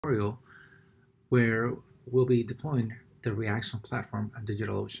tutorial where we'll be deploying the reaction platform on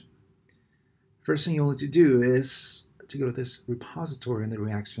DigitalOcean. First thing you'll need to do is to go to this repository in the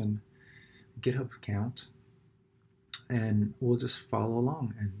reaction GitHub account, and we'll just follow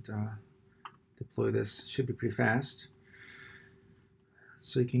along and deploy this. Should be pretty fast.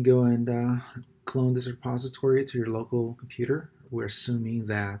 So you can go and clone this repository to your local computer. We're assuming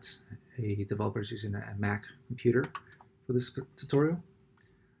that a developer is using a Mac computer for this tutorial.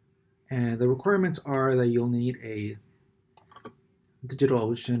 And the requirements are that you'll need a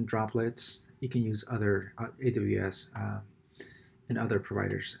DigitalOcean droplets. You can use other AWS and other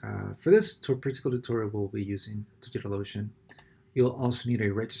providers. For this particular tutorial, we'll be using DigitalOcean. You'll also need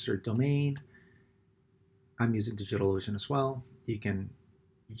a registered domain. I'm using DigitalOcean as well. You can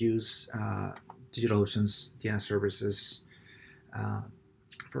use DigitalOcean's DNS services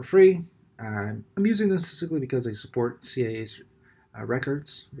for free. I'm using this specifically because they support CAA's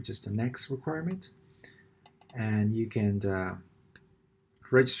records, which is the next requirement. And you can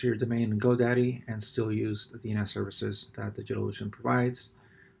register your domain in GoDaddy and still use the DNS services that DigitalOcean provides.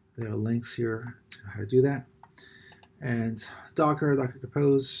 There are links here to how to do that. And Docker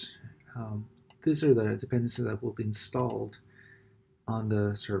Compose, these are the dependencies that will be installed on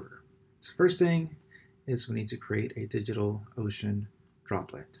the server. So first thing is we need to create a DigitalOcean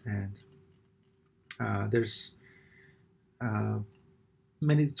droplet. And there's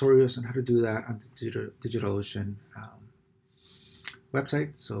many tutorials on how to do that on the DigitalOcean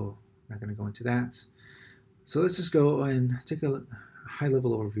website, so I'm not going to go into that. So let's just go and take a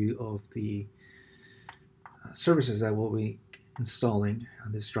high-level overview of the services that we'll be installing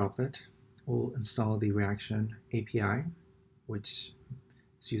on this droplet. We'll install the Reaction API, which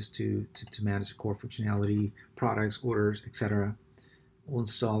is used to manage the core functionality, products, orders, etc. We'll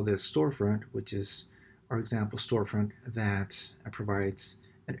install the storefront, which is our example storefront that provides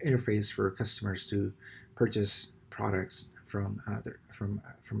an interface for customers to purchase products from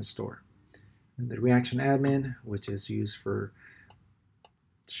a store. And the Reaction admin, which is used for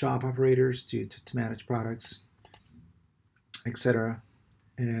shop operators to manage products, etc.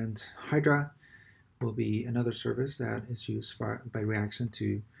 And Hydra will be another service that is used by Reaction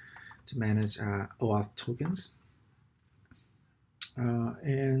to manage OAuth tokens.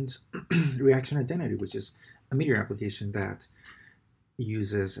 And Reaction Identity, which is a Meteor application that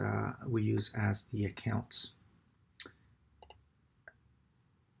uses we use as the accounts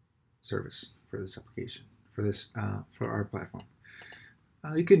service for this application, for our platform.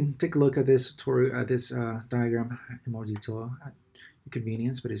 You can take a look at this tutorial, this diagram in more detail at your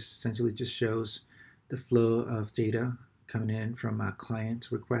convenience, but it essentially just shows the flow of data coming in from a client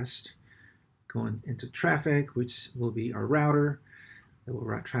request, going into traffic, which will be our router that will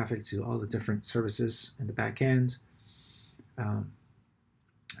route traffic to all the different services in the back end.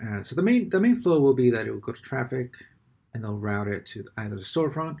 So the main flow will be that it will go to traffic and they'll route it to either the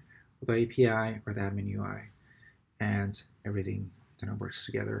storefront, or the API, or the admin UI, and everything kind of works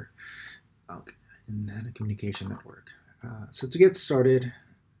together in a communication network. So to get started,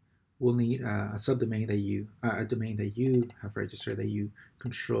 we'll need a subdomain that a domain that you have registered, that you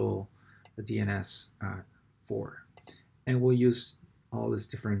control the DNS for, and we'll use all these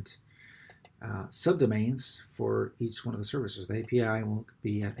different subdomains for each one of the services. The API will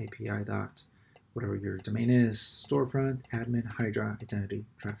be at API dot whatever your domain is, storefront, admin, Hydra, identity,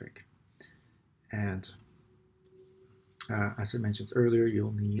 traffic. And as I mentioned earlier,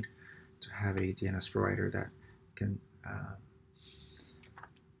 you'll need to have a DNS provider that can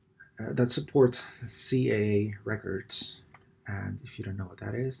that supports CAA records. And if you don't know what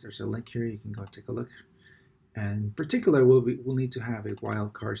that is, there's a link here. You can go take a look. And in particular, we'll need to have a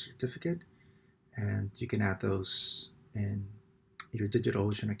wildcard certificate, and you can add those in your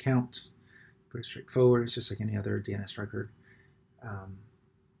DigitalOcean account. Pretty straightforward. It's just like any other DNS record.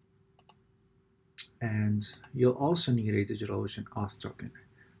 And you'll also need a DigitalOcean auth token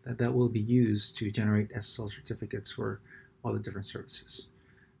that will be used to generate SSL certificates for all the different services.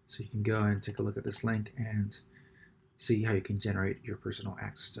 So you can go and take a look at this link and see how you can generate your personal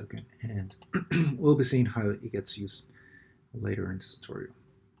access token. And we'll be seeing how it gets used later in this tutorial.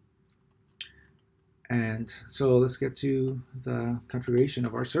 And so let's get to the configuration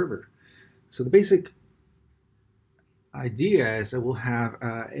of our server. So the basic idea is that we'll have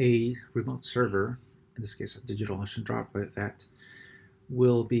a remote server, in this case a DigitalOcean droplet, that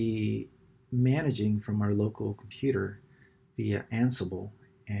will be managing from our local computer via Ansible,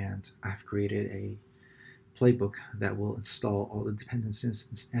 and I've created a playbook that will install all the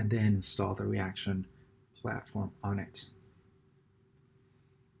dependencies and then install the Reaction platform on it.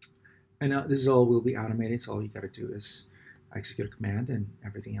 And this is all will be automated, so all you got to do is execute a command, and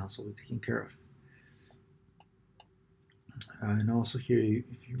everything else will be taken care of. And also here, you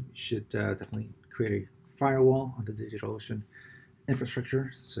should definitely create a firewall on the DigitalOcean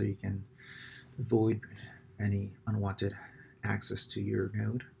infrastructure so you can avoid any unwanted access to your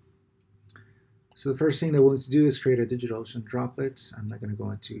node. So the first thing that we'll need to do is create a DigitalOcean droplet. I'm not going to go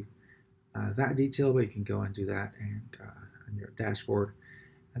into that detail, but you can go and do that and on your dashboard.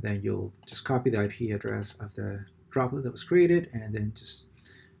 And then you'll just copy the IP address of the droplet that was created and then just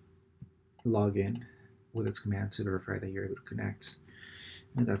log in with its command to verify that you're able to connect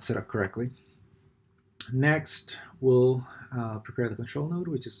and that's set up correctly. Next, we'll prepare the control node,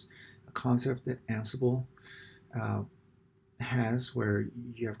 which is a concept that Ansible has, where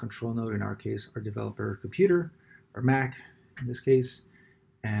you have control node, in our case, our developer computer, or Mac in this case,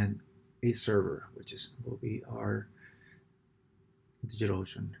 and a server, which will be our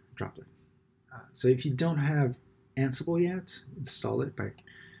DigitalOcean droplet. So if you don't have Ansible yet, install it by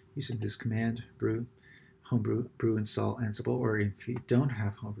using this command, homebrew install Ansible, or if you don't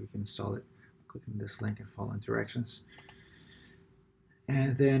have homebrew, you can install it clicking this link and following directions.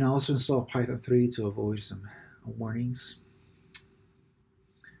 And then also install Python 3 to avoid some warnings.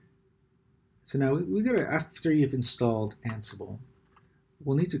 So now we gotta, after you've installed Ansible,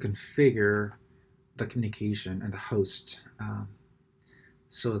 we'll need to configure the communication and the host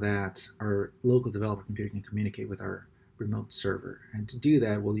so that our local developer computer can communicate with our remote server. And to do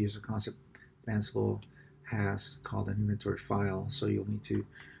that, we'll use a concept that Ansible has called an inventory file. So you'll need to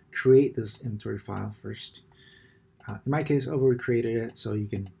create this inventory file first. In my case, I've already created it, so you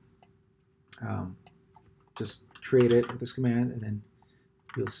can just create it with this command, and then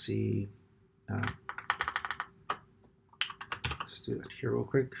you'll see. Just do that here real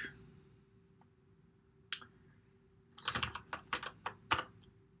quick.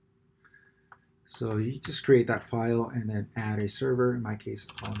 So you just create that file and then add a server. In my case,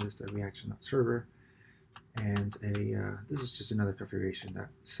 I'm calling this the reaction.server. And this is just another configuration that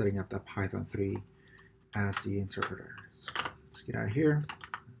setting up that Python 3 as the interpreter. So let's get out of here,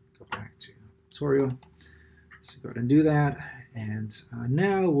 go back to the tutorial. So go ahead and do that. And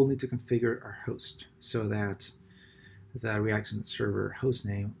now we'll need to configure our host so that the reaction.server host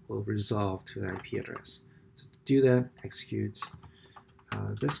name will resolve to the IP address. So to do that, execute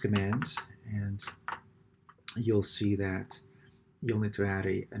this command, and you'll see that you'll need to add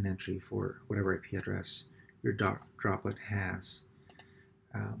an entry for whatever IP address your droplet has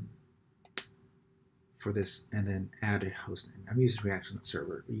for this, and then add a host name. I'm using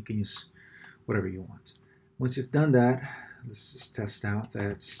reaction.server, but you can use whatever you want. Once you've done that, let's just test out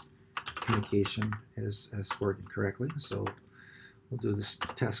that communication is working correctly. So we'll do this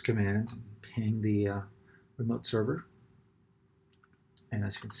test command and ping the remote server. And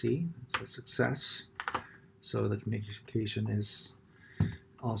as you can see, it's a success. So the communication is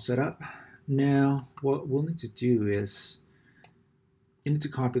all set up. Now, what we'll need to do is you need to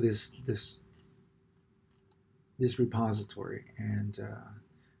copy this repository, and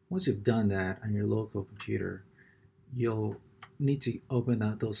once you've done that on your local computer, you'll need to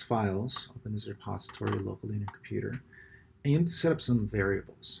open those files, open this repository locally on your computer, and you need to set up some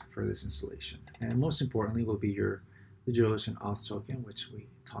variables for this installation. And most importantly will be your DigitalOcean auth token, which we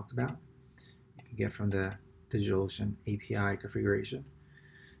talked about. You can get from the DigitalOcean API configuration.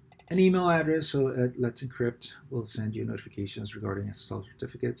 An email address, so Let's Encrypt will send you notifications regarding SSL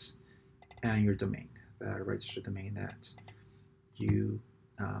certificates, and your domain, the registered domain that you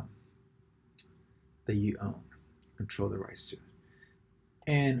own, control the rights to,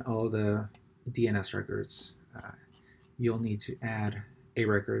 and all the DNS records. You'll need to add A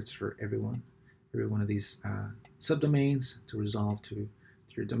records for every one of these subdomains to resolve to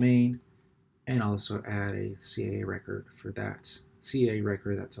your domain, and also add a CA record for that. CA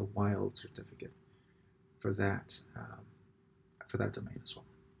record, that's a wild certificate for that domain as well.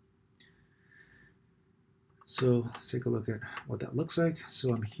 So let's take a look at what that looks like. So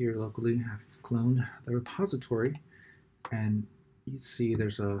I'm here locally, I've cloned the repository, and you see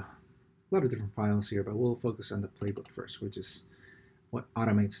there's a lot of different files here, but we'll focus on the playbook first, which is what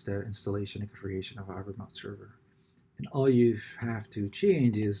automates the installation and configuration of our remote server. And all you have to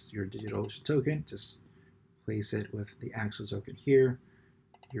change is your DigitalOcean token. Just place it with the actual token here,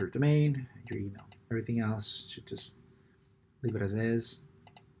 your domain, your email. Everything else should just leave it as is.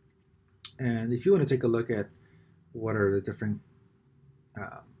 And if you want to take a look at what are the different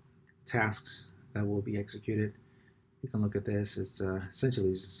tasks that will be executed, you can look at this. It's essentially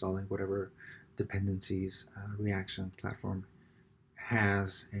installing whatever dependencies Reaction platform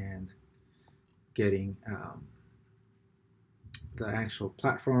has, and getting the actual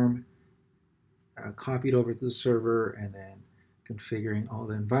platform copied over to the server, and then configuring all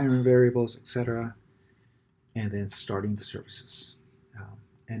the environment variables, etc., and then starting the services.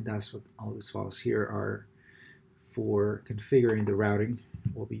 And that's what all these files here are for configuring the routing.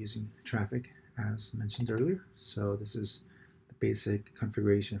 We'll be using traffic as mentioned earlier. So this is the basic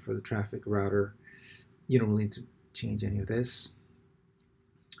configuration for the traffic router. You don't really need to change any of this.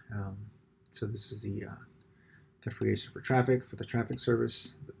 So this is the configuration for the traffic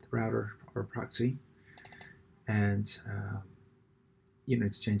service, the router or proxy. And you don't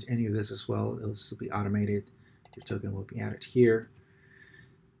need to change any of this as well. It'll still be automated. Your token will be added here.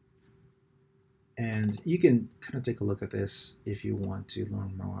 And you can kind of take a look at this if you want to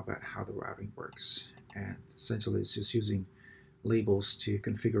learn more about how the routing works. And essentially, it's just using labels to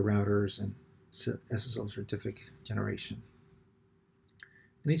configure routers and SSL certificate generation.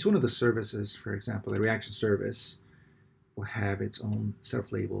 And each one of the services, for example, the reaction service, will have its own set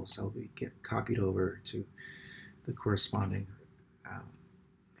of labels that will get copied over to the corresponding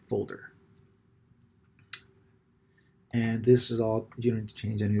folder. And this is all, you don't need to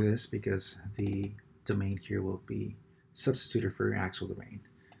change any of this because the domain here will be substituted for your actual domain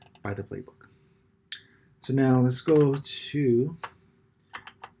by the playbook. So now let's go to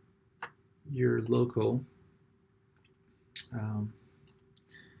your local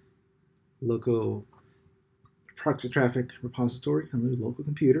proxy traffic repository on the local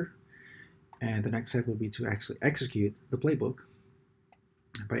computer. And the next step will be to actually execute the playbook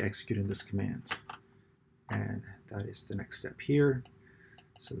by executing this command. And that is the next step here.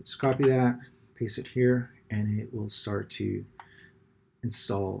 So just copy that, paste it here, and it will start to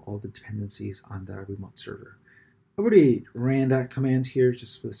install all the dependencies on the remote server. I already ran that command here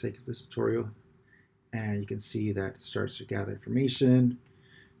just for the sake of this tutorial. And you can see that it starts to gather information.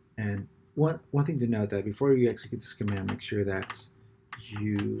 And one thing to note, that before you execute this command, make sure that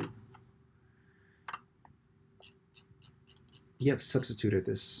you have substituted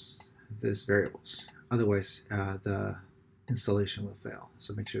this variables. Otherwise, the installation will fail.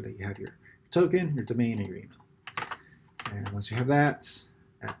 So make sure that you have your token, your domain, and your email. And once you have that,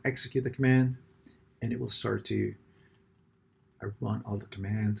 execute the command, and it will start to run all the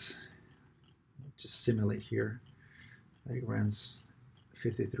commands. Just simulate here. It runs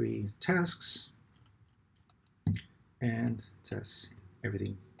 53 tasks and says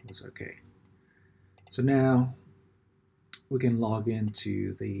everything was okay. So now we can log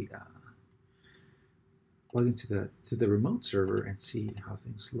into the remote server and see how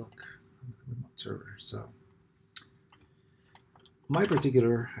things look on the remote server. So my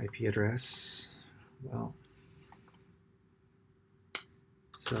particular IP address, well,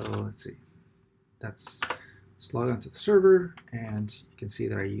 so let's see. Let's log onto the server, and you can see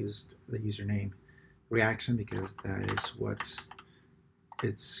that I used the username reaction because that is what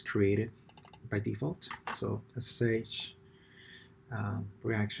it's created by default. So SSH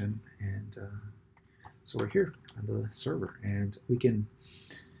reaction, and so we're here on the server, and we can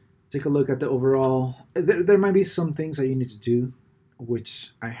take a look at the overall. There might be some things that you need to do,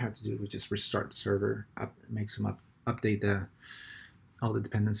 which I had to do, which is restart the server, make some update all the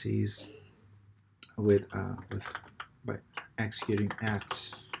dependencies by executing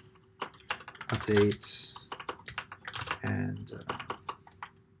at updates and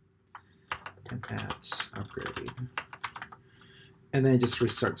at upgrade, and then just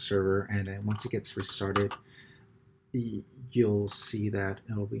restart the server. And then once it gets restarted, you'll see that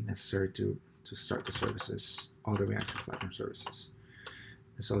it'll be necessary to start the services, all the reaction platform services.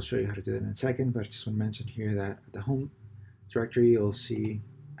 And so I'll show you how to do that in a second, but I just want to mention here that at the home directory, you'll see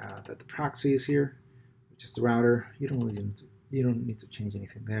that the proxy is here, which is the router. You don't need to change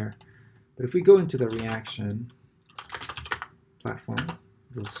anything there. But if we go into the reaction platform,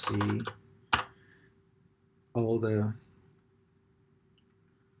 you'll see all the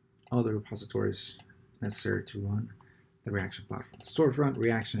repositories necessary to run the reaction platform: the storefront,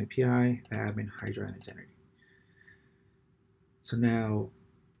 reaction API, the admin, Hydra, and identity. So now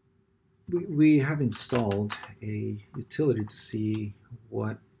we have installed a utility to see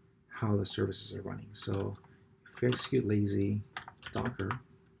how the services are running. So if we execute lazy docker,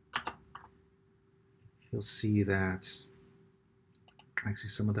 you'll see that actually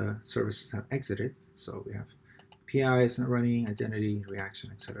some of the services have exited. So we have API is not running, identity,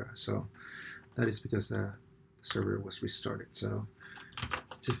 reaction, etc. So that is because the server was restarted. So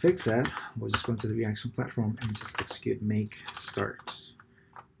to fix that, we'll just go into the reaction platform and just execute make start,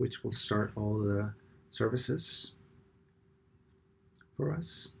 which will start all the services for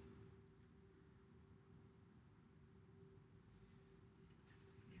us.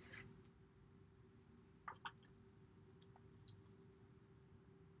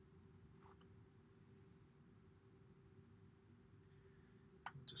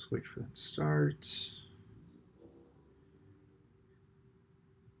 Just wait for that to start.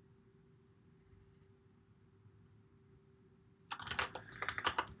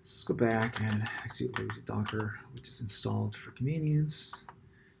 Let's go back and execute lazy Docker, which is installed for convenience.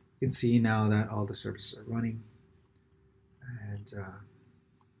 You can see now that all the services are running. And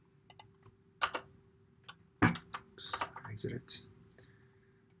oops, exit it.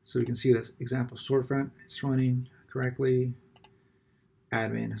 So we can see this example storefront, it's running correctly.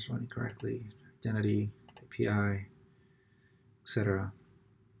 Admin is running correctly. Identity, API, etc.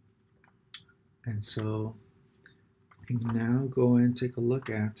 And so we can now go and take a look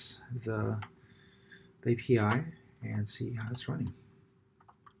at the API and see how it's running.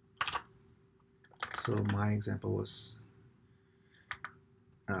 So my example was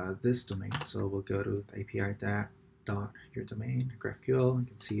this domain. So we'll go to the API dot your domain GraphQL. You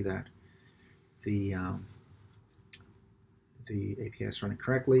can see that the API is running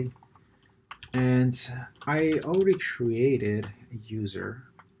correctly. And I already created a user.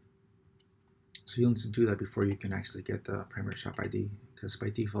 So you'll need to do that before you can actually get the primary shop ID, because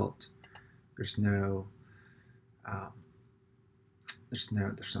by default there's no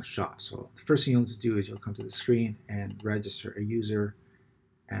shop. So the first thing you'll need to do is you'll come to the screen and register a user,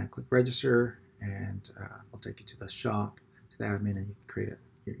 and click register, and I'll take you to the shop, to the admin, and you can create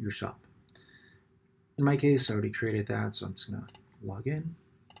your shop. In my case, I already created that, so I'm just going to log in.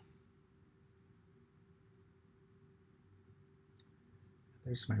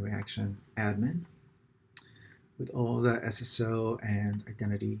 There's my Reaction admin with all the SSO and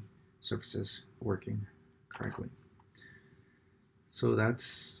identity services working correctly. So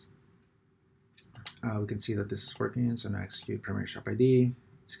that's, we can see that this is working. So now execute primary shop ID.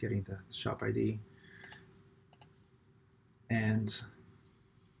 It's getting the shop ID. And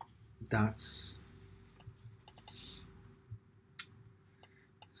that's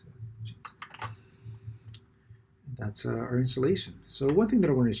our installation. So one thing that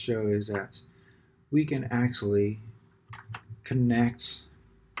I want to show is that we can actually connect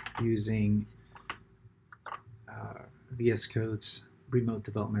using VS Code's remote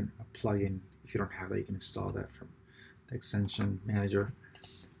development plugin. If you don't have that, you can install that from the extension manager. I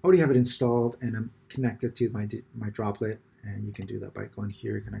already have it installed, and I'm connected to my droplet, and you can do that by going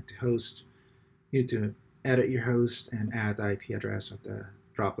here, connect to host. You need to edit your host and add the IP address of the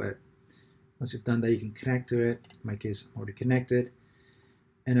droplet. Once you've done that, you can connect to it. In my case, I'm already connected.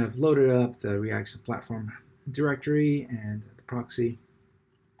 And I've loaded up the Reaction platform directory and the proxy.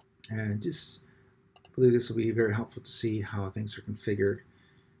 And just believe this will be very helpful to see how things are configured.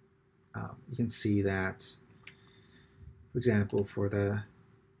 You can see that, for example, for the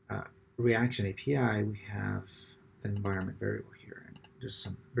Reaction API, we have the environment variable here. And there's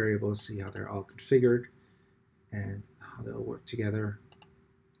some variables, see how they're all configured and how they'll work together.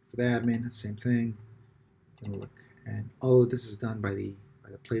 For the admin, same thing. You can look, and all of this is done by the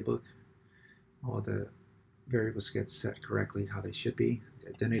playbook. All the variables get set correctly how they should be. The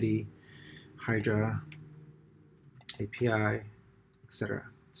identity, Hydra, API, etc.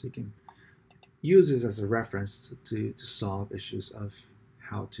 So you can use this as a reference to solve issues of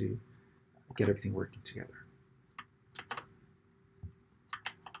how to get everything working together.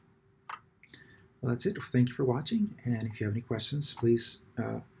 Well, that's it. Thank you for watching. And if you have any questions, please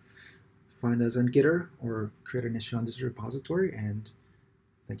find us on Gitter or create an issue on this repository. And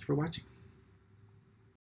thank you for watching.